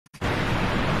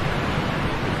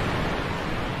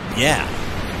Yeah,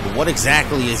 but what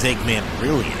exactly is Eggman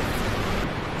brilliant?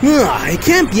 It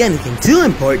can't be anything too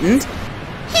important.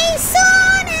 Hey,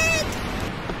 Sonic!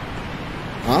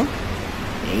 Huh?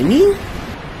 Amy?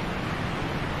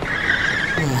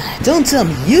 Don't tell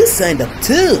me you signed up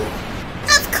too!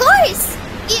 Of course!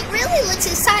 It really looks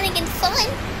exciting and fun.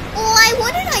 Why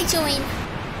wouldn't I join?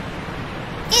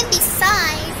 And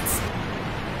besides,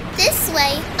 this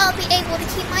way I'll be able to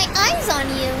keep my eyes on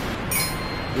you.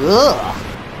 Ugh!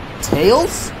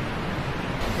 Tails?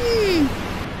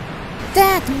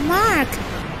 That mark.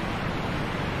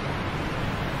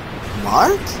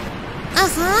 Mark?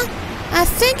 Uh-huh. I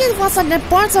think it was on the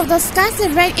boards of the skies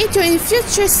that ran into a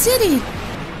future city.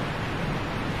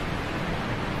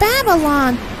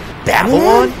 Babylon.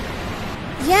 Babylon?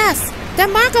 Yes, the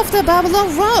mark of the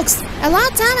Babylon rocks. A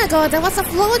long time ago, there was a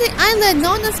floating island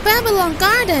known as Babylon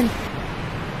Garden.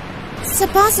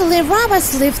 Supposedly,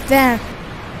 robbers lived there.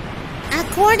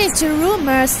 According to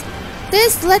rumors,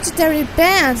 this legendary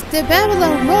band, the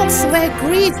Babylon Rocks, were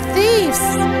great thieves.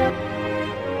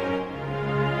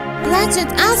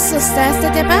 Legend also says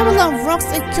that the Babylon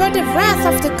Rocks incurred the wrath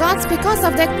of the gods because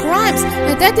of their crimes,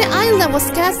 and that the island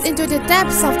was cast into the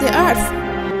depths of the earth.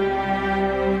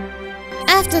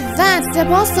 After that,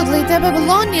 supposedly the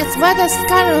Babylonians were the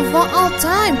Skylar of all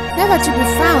time, never to be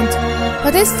found.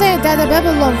 But they say that the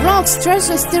Babylon Rocks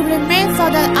treasure still remains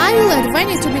on that island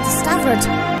waiting to be discovered.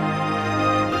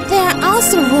 There are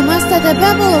also rumors that the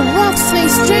Babylon Rocks were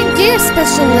string gear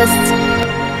specialists.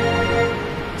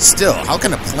 Still, how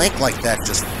can a plank like that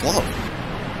just float?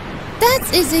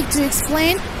 That's easy to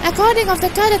explain. According to the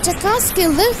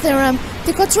ChicaCakeOwO theorem,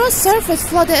 the control surface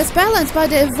floated is balanced by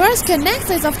the inverse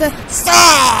connections of the...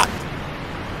 Stop!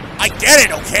 I get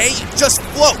it, okay? It just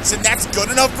floats, and that's good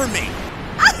enough for me.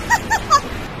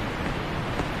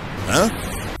 Huh?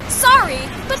 Sorry,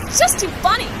 but it's just too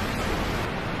funny.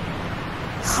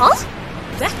 Huh?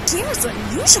 That gear is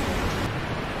unusual.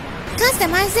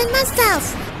 Customizing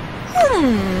myself.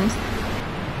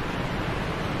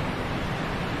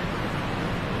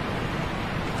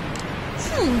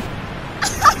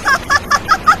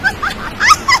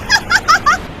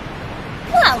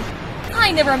 Wow,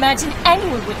 I never imagined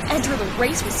anyone would enter the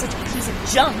race with such a piece of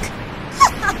junk.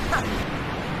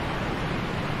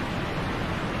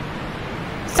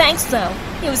 Thanks though,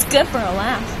 it was good for a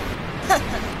laugh.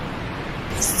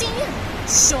 See ya,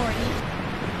 shorty.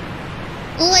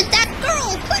 With that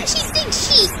girl, who does she think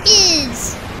she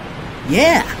is?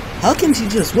 Yeah, how can she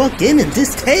just walk in and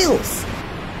diss Tails?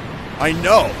 I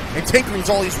know, and tinkering's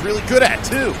all he's really good at,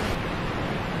 too.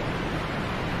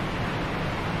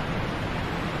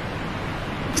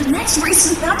 The next race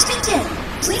is about to begin.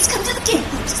 Please come to the gate,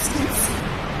 participants.